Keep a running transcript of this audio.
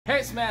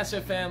Alright Smasher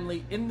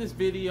family, in this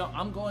video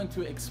I'm going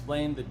to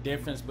explain the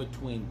difference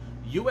between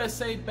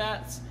USA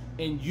bats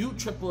and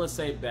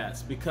USSSA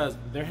bats because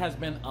there has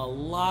been a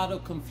lot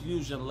of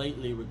confusion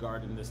lately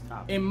regarding this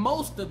topic. In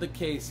most of the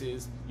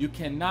cases, you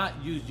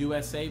cannot use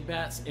USA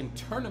bats in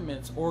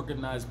tournaments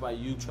organized by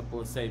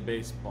USSSA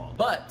baseball.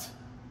 But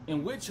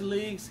in which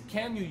leagues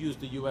can you use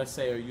the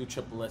USA or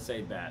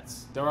USSSA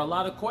bats? There are a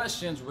lot of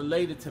questions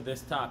related to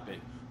this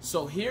topic.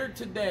 So here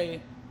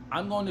today,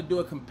 I'm going to do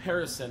a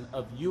comparison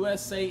of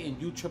USA and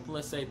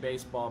USSSA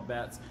baseball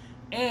bats,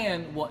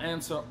 and we'll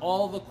answer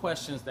all the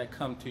questions that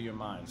come to your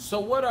mind. So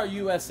what are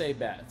USA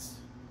bats?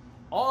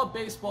 All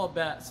baseball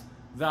bats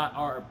that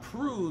are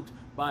approved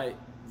by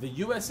the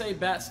USA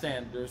bat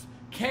standards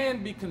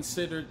can be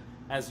considered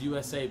as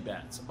USA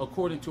bats.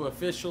 According to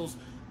officials,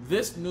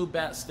 this new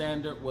bat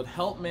standard would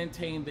help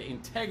maintain the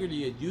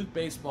integrity of youth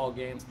baseball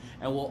games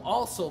and will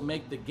also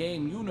make the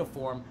game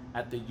uniform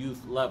at the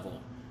youth level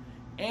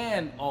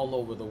and all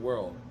over the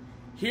world.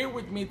 Here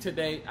with me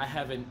today, I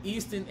have an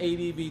Easton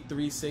ADV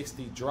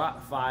 360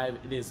 Drop 5.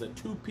 It is a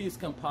two-piece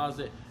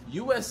composite,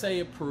 USA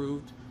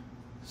approved.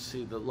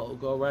 See the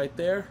logo right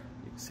there?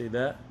 You can see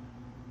that?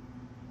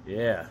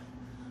 Yeah.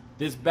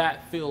 This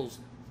bat feels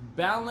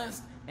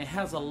balanced and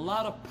has a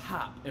lot of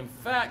pop. In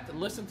fact,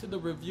 listen to the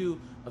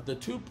review of the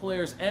two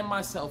players and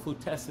myself who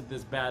tested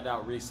this bat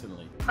out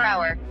recently. Per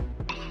hour.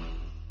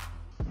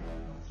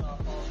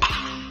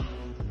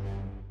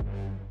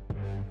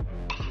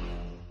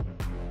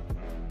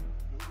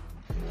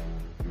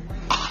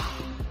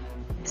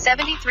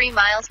 73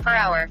 miles per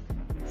hour.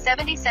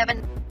 77.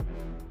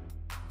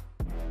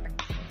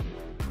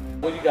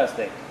 What do you guys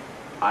think?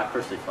 I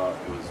personally thought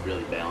it was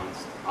really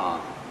balanced.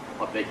 A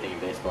big thing in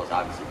baseball is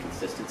obviously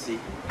consistency,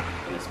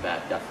 and this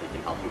bat definitely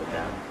can help you with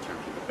that in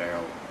terms of the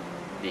barrel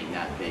being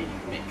that big. You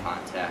can make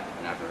contact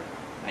whenever,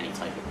 any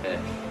type of pitch,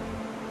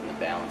 and the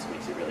balance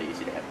makes it really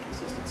easy to have a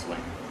consistent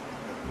swing.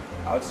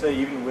 I would say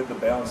even with the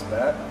balanced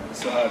bat, it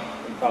still had a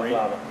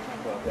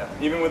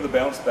great, even with the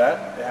balanced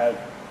bat, it had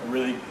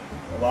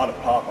a lot of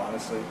pop,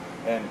 honestly,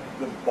 and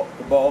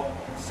the ball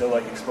still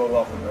like exploded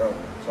off the barrel.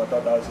 So I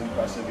thought that was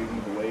impressive, even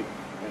with the weight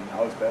and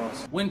how it's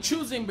balanced. When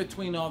choosing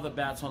between all the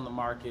bats on the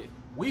market,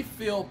 we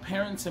feel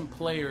parents and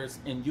players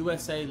in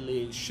USA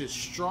leagues should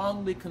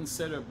strongly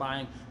consider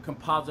buying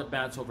composite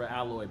bats over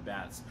alloy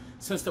bats.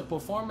 Since the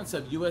performance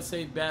of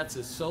USA bats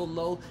is so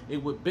low, it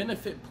would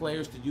benefit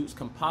players to use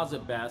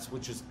composite bats,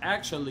 which has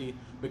actually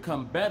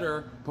become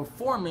better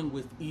performing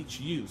with each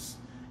use.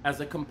 As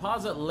the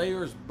composite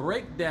layers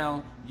break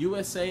down,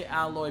 USA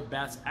alloy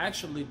bats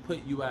actually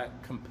put you at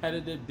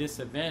competitive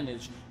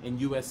disadvantage in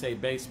USA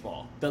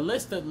baseball. The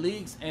list of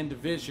leagues and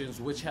divisions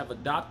which have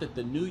adopted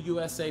the new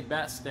USA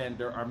bat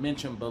standard are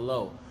mentioned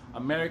below: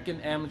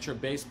 American Amateur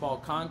Baseball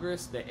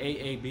Congress, the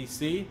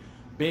AABC,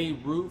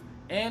 Babe Ruth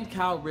and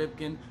Cal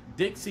Ripken,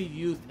 Dixie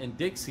Youth and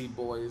Dixie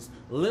Boys,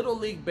 Little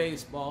League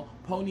Baseball,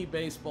 Pony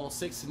Baseball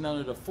 16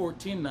 under to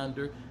 14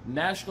 under,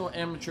 National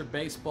Amateur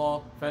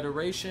Baseball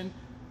Federation,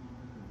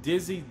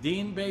 Dizzy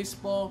Dean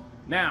Baseball.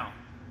 Now,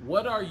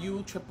 what are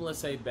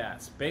USSSA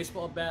bats?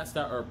 Baseball bats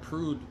that are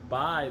approved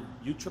by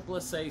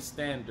USSSA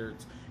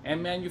standards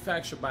and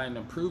manufactured by an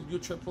approved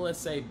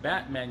USSSA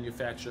bat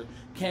manufacturer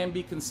can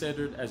be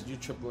considered as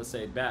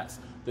USSSA bats.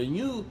 The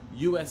new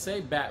USA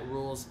bat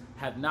rules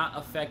have not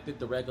affected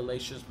the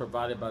regulations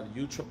provided by the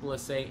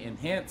USSSA, and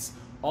hence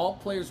all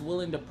players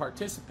willing to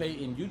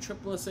participate in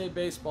USSSA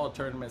baseball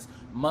tournaments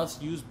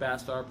must use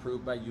bats that are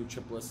approved by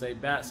USSSA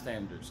bat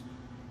standards.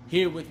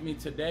 Here with me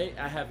today,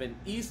 I have an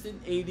Easton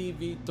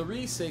ADV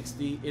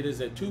 360. It is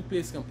a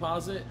two-piece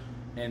composite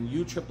and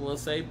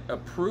USSSA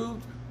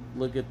approved.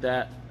 Look at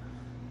that.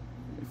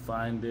 Let me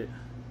find it.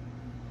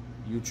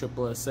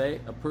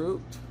 USSSA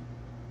approved.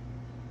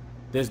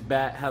 This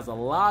bat has a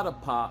lot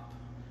of pop,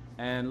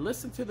 and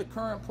listen to the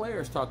current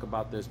players talk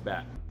about this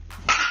bat.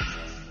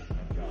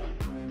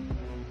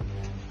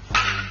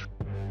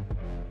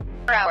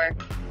 Per hour.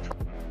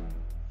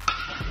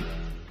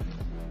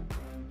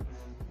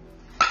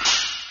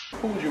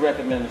 Who would you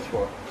recommend this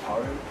for?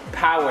 Power hitter?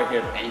 Power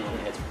hitter. Anyone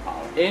hits for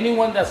power.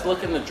 Anyone that's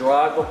looking to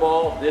drive the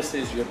ball, this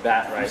is your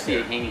bat right You see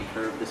here. a hanging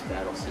curve, this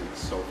bat will send it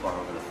so far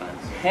over the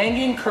fence.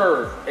 Hanging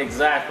curve,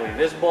 exactly.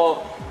 This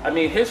ball, I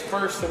mean, his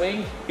first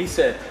swing, he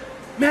said,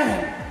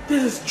 "Man,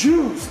 this is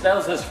juice." That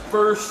was his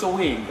first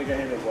swing. I think I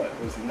hit it, what,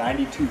 it was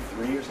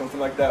 92.3 or something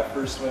like that,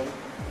 first swing,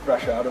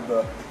 fresh out of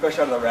the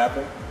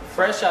wrapping.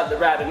 Fresh out the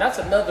rat, and that's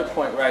another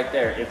point right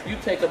there. If you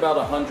take about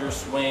 100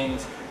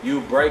 swings,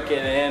 you break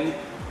it in,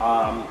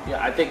 yeah,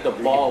 I think the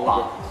ball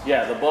will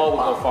go, the ball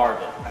will go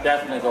farther.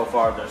 Definitely go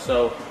farther.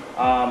 So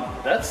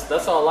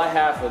that's all I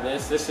have for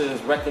this. This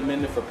is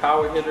recommended for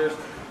power hitters,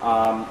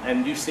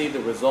 and you see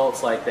the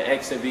results like the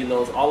exit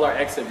velos. All our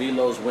exit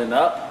velos went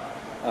up.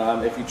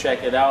 If you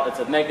check it out, it's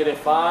a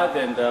 -5.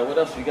 And what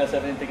else? You guys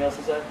have anything else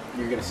to say?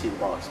 You're going to see the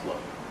ball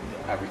explode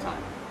every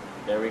time.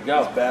 There we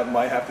go. This bat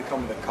might have to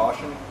come with a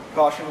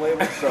caution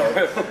label, so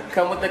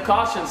come with the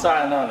caution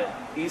sign on it.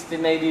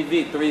 Easton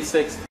ADV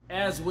 360.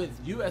 As with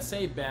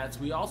USA bats,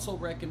 we also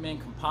recommend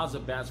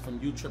composite bats from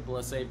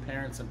USSSA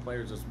parents and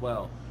players as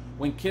well.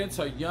 When kids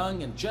are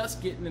young and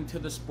just getting into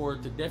the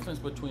sport, the difference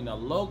between a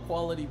low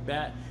quality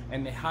bat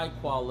and a high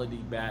quality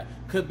bat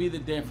could be the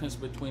difference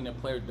between a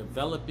player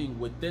developing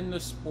within the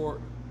sport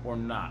or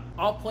not.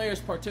 All players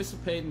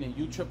participating in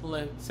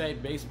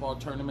USSSA baseball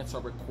tournaments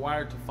are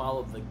required to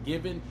follow the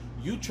given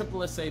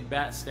USSSA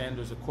bat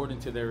standards according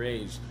to their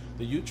age.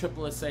 The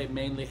USSSA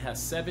mainly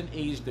has 7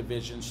 age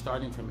divisions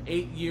starting from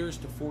 8 years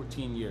to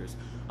 14 years.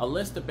 A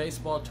list of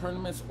baseball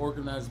tournaments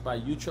organized by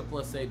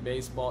USSSA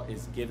Baseball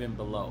is given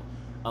below.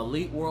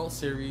 Elite World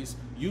Series,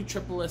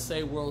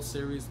 USSSA World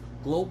Series,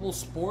 Global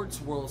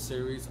Sports World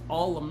Series,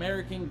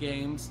 All-American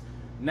Games.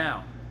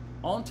 Now,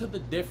 on to the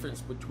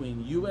difference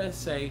between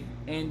USA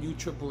and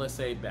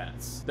USSSA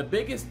bats. The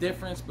biggest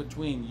difference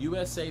between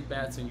USA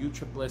bats and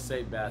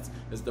USSSA bats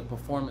is the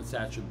performance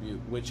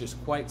attribute, which is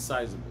quite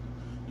sizable.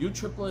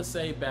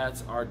 USSSA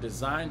bats are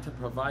designed to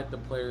provide the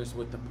players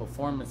with the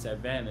performance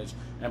advantage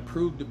and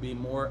prove to be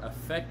more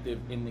effective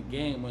in the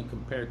game when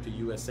compared to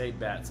USA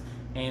bats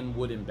and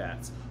wooden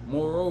bats.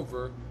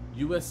 Moreover,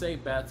 USA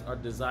bats are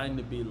designed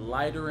to be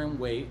lighter in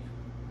weight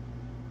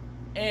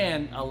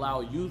and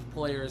allow youth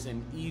players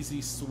an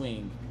easy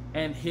swing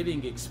and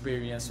hitting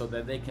experience so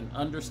that they can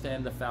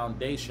understand the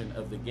foundation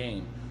of the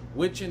game,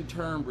 which in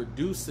turn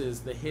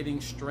reduces the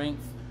hitting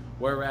strength,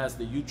 whereas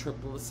the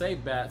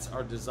USSSA bats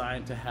are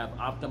designed to have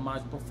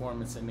optimized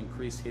performance and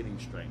increased hitting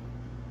strength.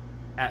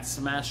 At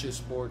Smashes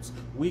Sports,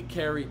 we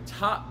carry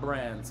top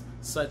brands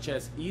such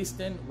as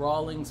Easton,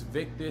 Rawlings,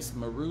 Victus,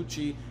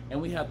 Marucci,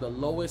 and we have the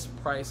lowest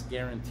price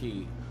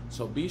guaranteed.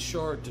 So be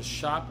sure to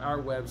shop our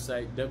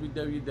website,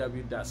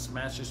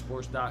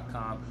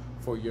 www.smashesports.com,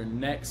 for your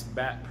next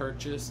bat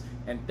purchase.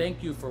 And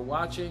thank you for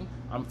watching.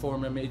 I'm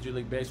former Major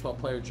League Baseball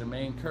player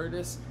Jermaine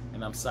Curtis,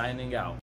 and I'm signing out.